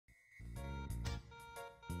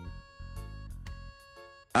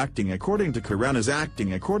Acting according to Quran is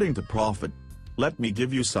acting according to Prophet. Let me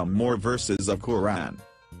give you some more verses of Quran.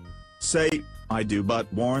 Say, I do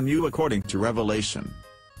but warn you according to Revelation.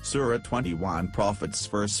 Surah 21 Prophets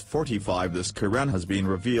verse 45 This Quran has been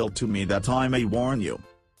revealed to me that I may warn you.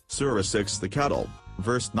 Surah 6 The Cattle,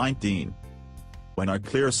 verse 19. When our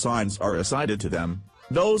clear signs are recited to them,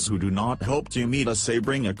 those who do not hope to meet us say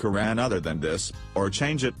bring a Quran other than this, or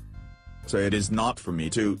change it. Say it is not for me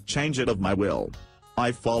to change it of my will.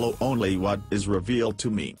 I follow only what is revealed to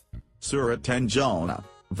me. Surah 10 Jonah,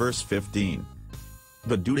 verse 15.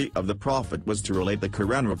 The duty of the Prophet was to relate the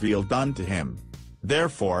Quran revealed unto him.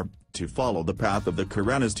 Therefore, to follow the path of the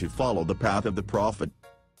Quran is to follow the path of the Prophet.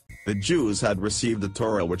 The Jews had received the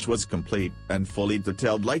Torah which was complete and fully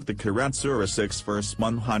detailed like the Quran Surah 6 verse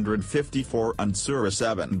 154 and Surah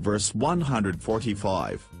 7 verse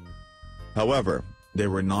 145. However, they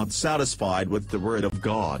were not satisfied with the word of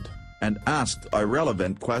God, and asked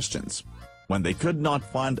irrelevant questions. When they could not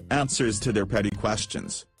find answers to their petty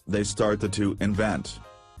questions, they started to invent.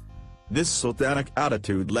 This sultanic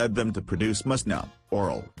attitude led them to produce musna,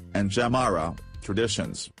 oral, and jamara,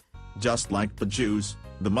 traditions. Just like the Jews,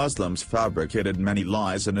 the Muslims fabricated many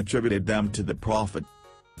lies and attributed them to the Prophet.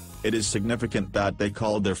 It is significant that they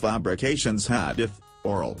called their fabrications hadith,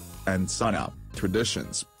 oral, and sunnah,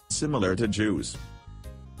 traditions, similar to Jews.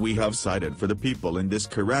 We have cited for the people in this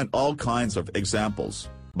Quran all kinds of examples,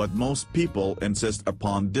 but most people insist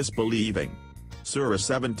upon disbelieving. Surah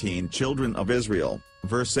 17 Children of Israel,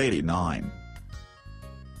 verse 89.